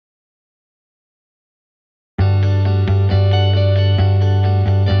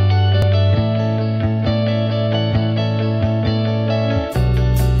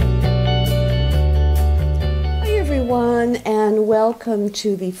welcome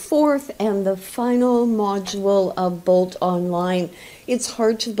to the fourth and the final module of Bolt Online. It's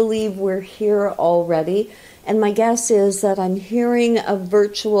hard to believe we're here already, and my guess is that I'm hearing a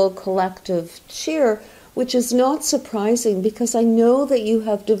virtual collective cheer, which is not surprising because I know that you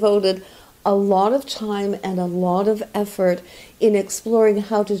have devoted a lot of time and a lot of effort in exploring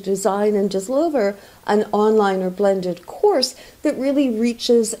how to design and deliver an online or blended course that really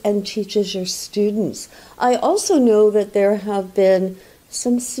reaches and teaches your students. I also know that there have been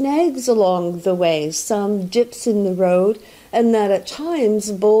some snags along the way, some dips in the road, and that at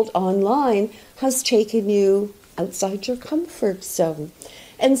times Bolt Online has taken you outside your comfort zone.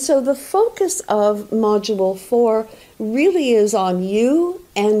 And so the focus of Module 4 really is on you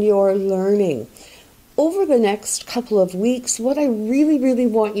and your learning. Over the next couple of weeks, what I really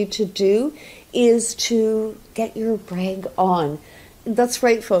want you to do is to get your brag on. That's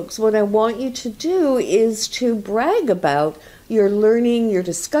right, folks. What I want you to do is to brag about your learning, your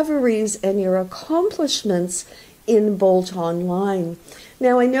discoveries, and your accomplishments in Bolt Online.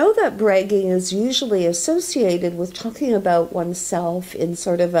 Now, I know that bragging is usually associated with talking about oneself in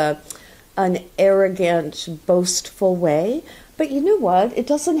sort of an arrogant, boastful way, but you know what? It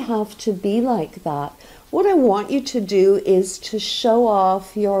doesn't have to be like that. What I want you to do is to show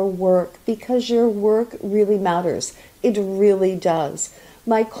off your work because your work really matters. It really does.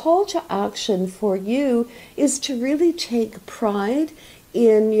 My call to action for you is to really take pride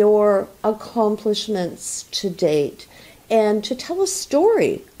in your accomplishments to date and to tell a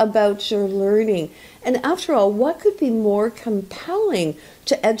story about your learning. And after all, what could be more compelling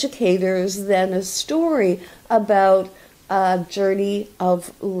to educators than a story about a journey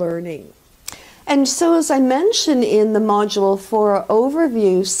of learning? And so as I mentioned in the Module 4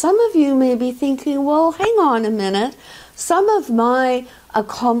 overview, some of you may be thinking, well, hang on a minute. Some of my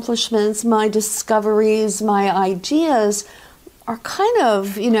accomplishments, my discoveries, my ideas are kind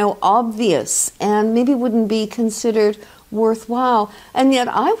of, obvious and maybe wouldn't be considered worthwhile. And yet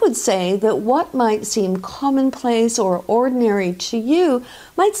I would say that what might seem commonplace or ordinary to you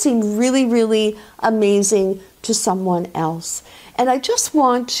might seem really amazing to someone else. And I just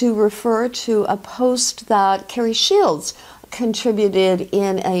want to refer to a post that Carrie Shields contributed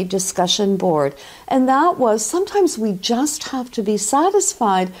in a discussion board. And that was, sometimes we just have to be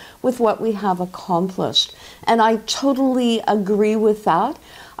satisfied with what we have accomplished. And I totally agree with that.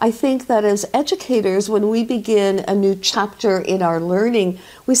 I think that as educators, when we begin a new chapter in our learning,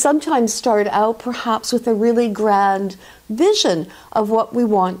 we sometimes start out perhaps with a really grand vision of what we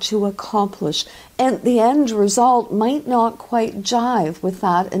want to accomplish. And the end result might not quite jive with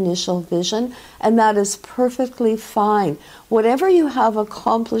that initial vision, and that is perfectly fine. Whatever you have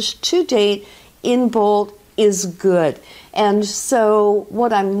accomplished to date in Bolt is good. And so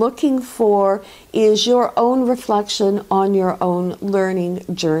what I'm looking for is your own reflection on your own learning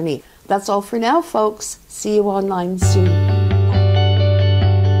journey. That's all for now, folks. See you online soon.